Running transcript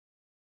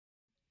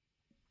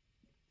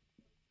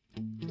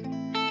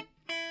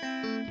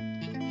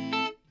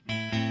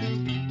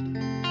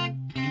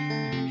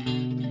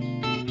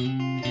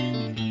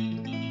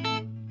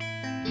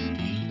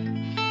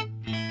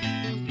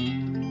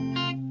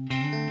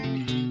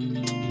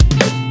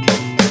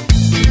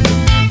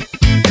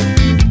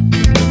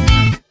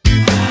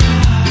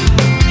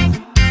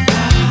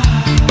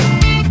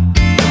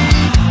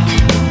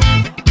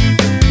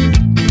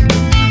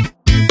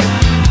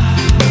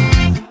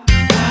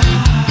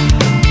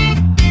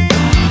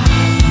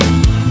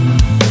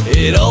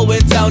It all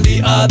went down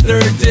the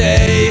other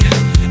day.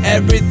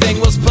 Everything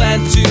was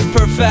planned to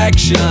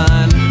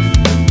perfection.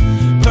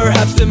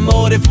 Perhaps the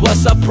motive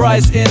was a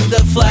prize in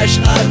the flesh,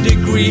 a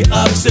degree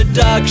of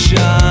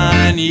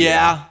seduction.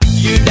 Yeah,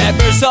 you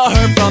never saw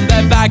her from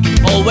the back,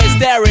 always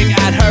staring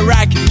at her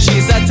rack.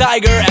 She's a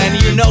tiger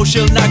and you know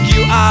she'll knock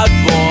you out,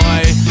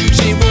 boy.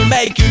 She will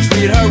make you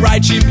treat her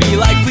right. She'd be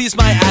like, please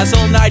my ass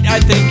all night. I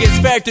think it's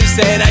fair to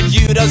say that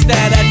you don't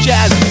stand a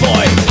chance,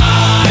 boy.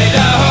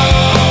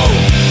 Idaho,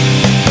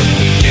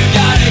 you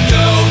gotta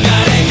go,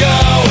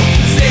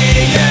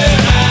 see you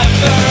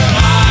after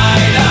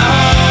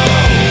Idaho.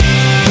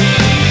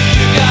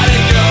 You gotta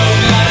go,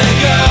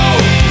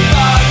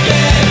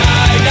 fucking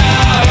Idaho.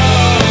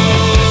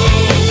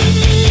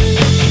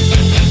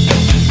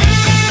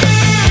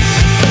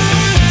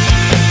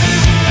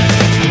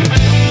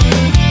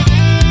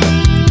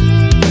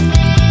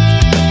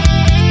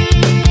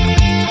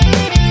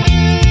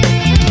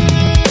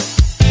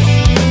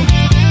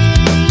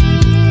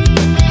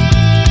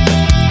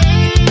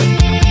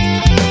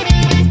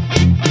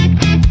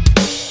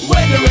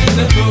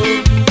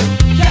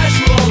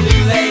 Casually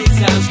late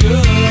sounds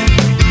good.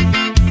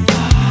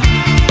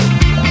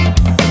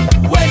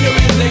 When you're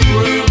in the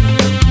groove,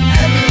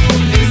 every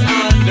move is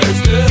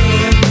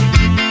understood.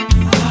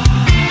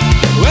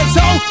 And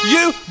so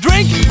you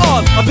drink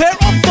on a pair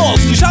of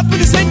balls. You shop when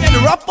you sing and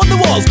you're up on the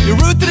walls. You're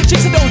rude to the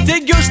chicks that don't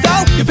dig your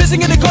style. You're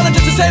pissing in the corner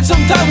just to save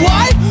some time.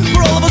 Why?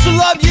 For all of us who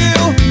love you,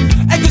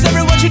 and cause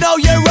everyone should know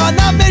you're on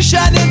a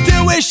mission.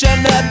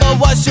 Intuition never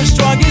was your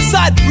strongest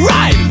side.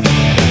 Right!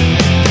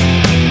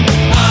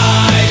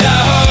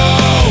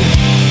 Idaho,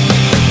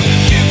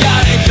 you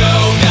gotta go,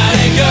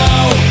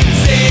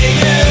 see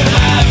you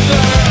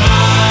after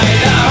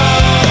Idaho.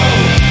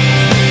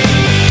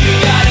 You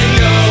gotta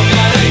go,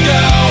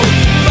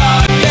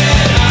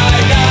 fucking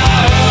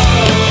Idaho.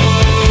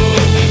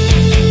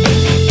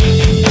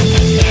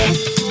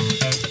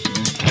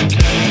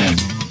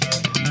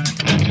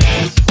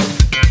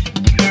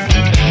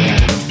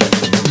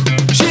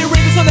 She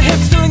wrinkles on the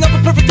hips, doing up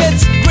her perfect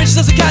tits. Gracious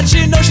as a cat,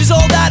 she knows she's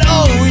all that,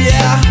 oh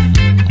yeah.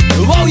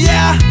 Oh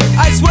yeah,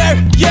 I swear,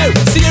 you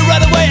see her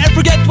right away and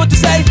forget what to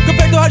say.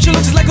 Compared to how she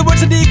looks, it's like the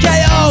words in DK.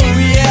 Oh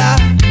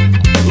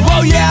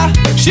yeah,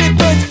 she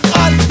put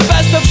on the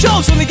best of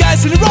shows, only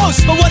guys in the rows.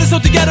 But what is so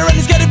together and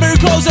he's getting very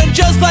close. And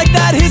just like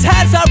that, his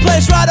hands are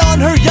placed right on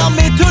her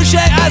yummy touche.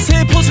 As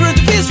he pulls her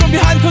into peace from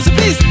behind, cause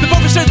please, the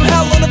perfect straight from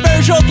hell on a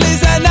very short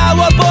leash. And now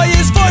a boy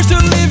is forced to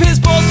leave.